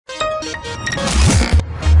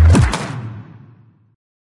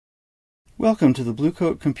Welcome to the Blue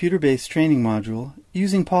Coat computer-based training module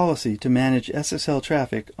using policy to manage SSL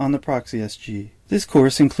traffic on the ProxySG. This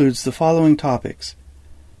course includes the following topics: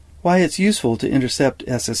 why it's useful to intercept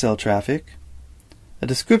SSL traffic, a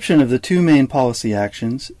description of the two main policy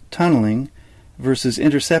actions, tunneling versus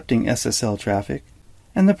intercepting SSL traffic,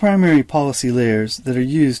 and the primary policy layers that are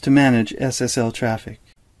used to manage SSL traffic.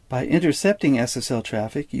 By intercepting SSL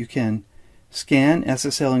traffic, you can scan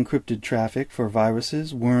SSL encrypted traffic for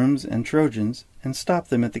viruses, worms, and Trojans and stop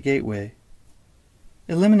them at the gateway.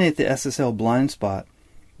 Eliminate the SSL blind spot,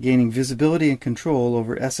 gaining visibility and control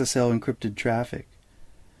over SSL encrypted traffic.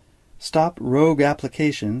 Stop rogue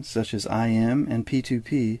applications such as IM and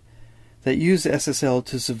P2P that use SSL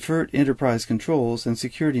to subvert enterprise controls and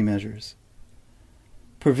security measures.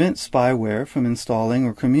 Prevent spyware from installing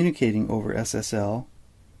or communicating over SSL.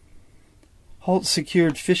 Halt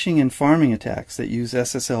secured phishing and farming attacks that use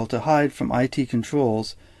SSL to hide from IT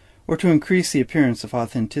controls or to increase the appearance of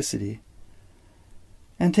authenticity.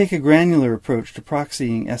 And take a granular approach to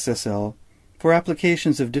proxying SSL for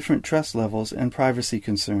applications of different trust levels and privacy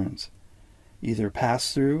concerns, either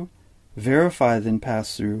pass-through, verify then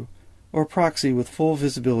pass-through, or proxy with full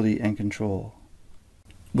visibility and control.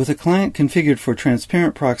 With a client configured for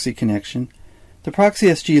transparent proxy connection, the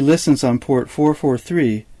ProxySG listens on port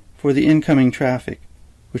 443 for the incoming traffic,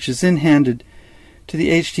 which is then handed to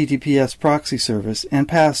the HTTPS proxy service and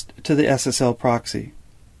passed to the SSL proxy.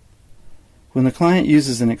 When the client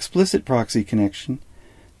uses an explicit proxy connection,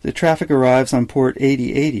 the traffic arrives on port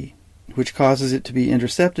 8080, which causes it to be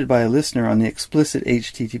intercepted by a listener on the explicit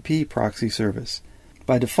HTTP proxy service.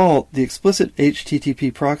 By default, the explicit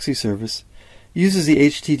HTTP proxy service uses the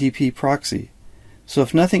HTTP proxy, so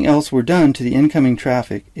if nothing else were done to the incoming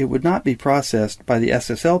traffic, it would not be processed by the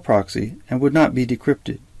SSL proxy and would not be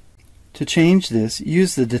decrypted. To change this,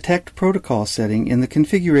 use the detect protocol setting in the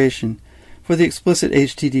configuration for the explicit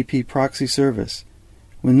HTTP proxy service.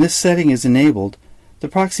 When this setting is enabled, the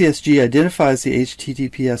ProxySG identifies the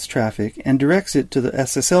HTTPS traffic and directs it to the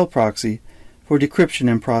SSL proxy for decryption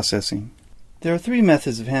and processing. There are three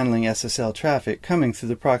methods of handling SSL traffic coming through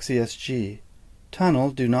the ProxySG.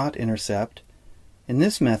 Tunnel, do not intercept. In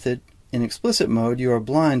this method, in explicit mode, you are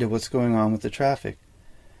blind to what's going on with the traffic.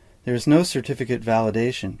 There is no certificate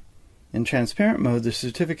validation. In transparent mode, the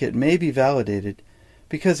certificate may be validated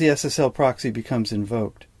because the SSL proxy becomes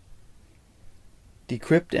invoked.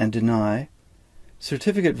 Decrypt and deny.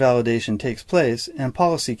 Certificate validation takes place and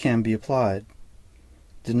policy can be applied.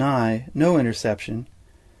 Deny, no interception.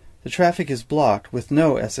 The traffic is blocked with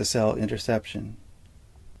no SSL interception.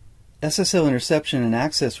 SSL interception and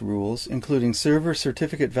access rules, including server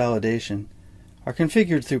certificate validation, are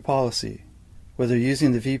configured through policy, whether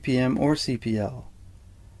using the VPM or CPL.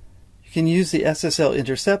 You can use the SSL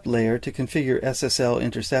intercept layer to configure SSL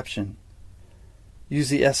interception. Use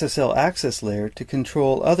the SSL access layer to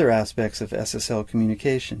control other aspects of SSL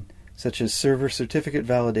communication, such as server certificate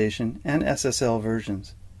validation and SSL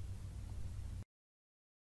versions.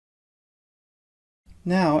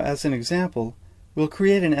 Now, as an example, we'll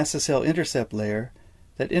create an SSL intercept layer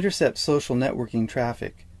that intercepts social networking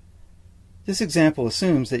traffic. This example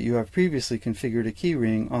assumes that you have previously configured a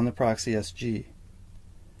keyring on the ProxySG.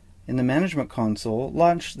 In the Management Console,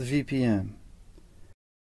 launch the VPM.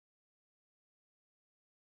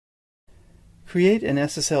 Create an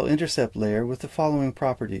SSL intercept layer with the following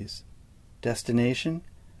properties: destination,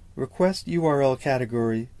 request URL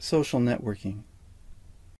category, social networking.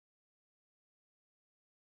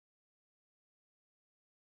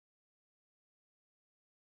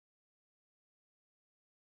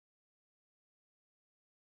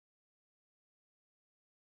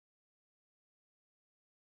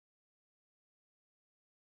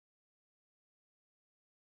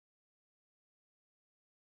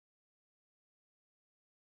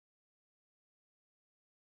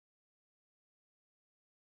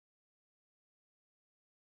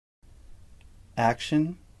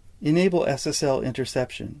 Action, enable SSL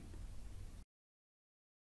interception.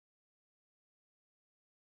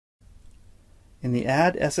 In the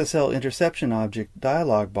Add SSL Interception Object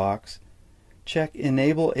dialog box, check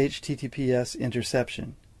Enable HTTPS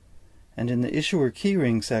Interception, and in the Issuer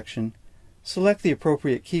Keyring section, select the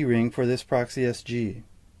appropriate keyring for this ProxySG.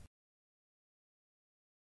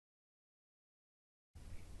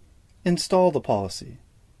 Install the policy.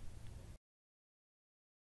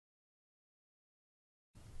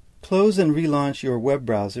 Close and relaunch your web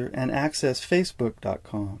browser and access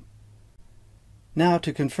facebook.com. Now,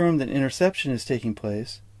 to confirm that interception is taking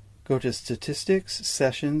place, go to Statistics,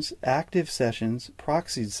 Sessions, Active Sessions,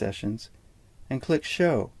 Proxied Sessions, and click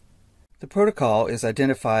Show. The protocol is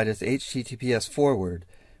identified as HTTPS forward,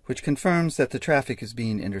 which confirms that the traffic is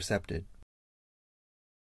being intercepted.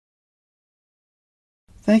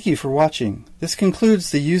 Thank you for watching. This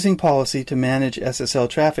concludes the Using Policy to Manage SSL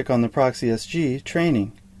Traffic on the ProxySG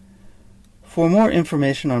training. For more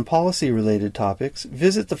information on policy-related topics,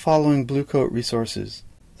 visit the following Blue Coat resources: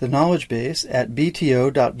 the knowledge base at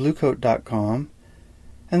bto.bluecoat.com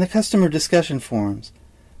and the customer discussion forums,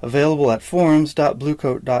 available at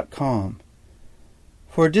forums.bluecoat.com.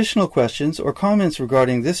 For additional questions or comments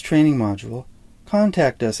regarding this training module,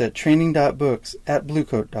 contact us at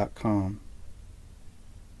training.books@bluecoat.com.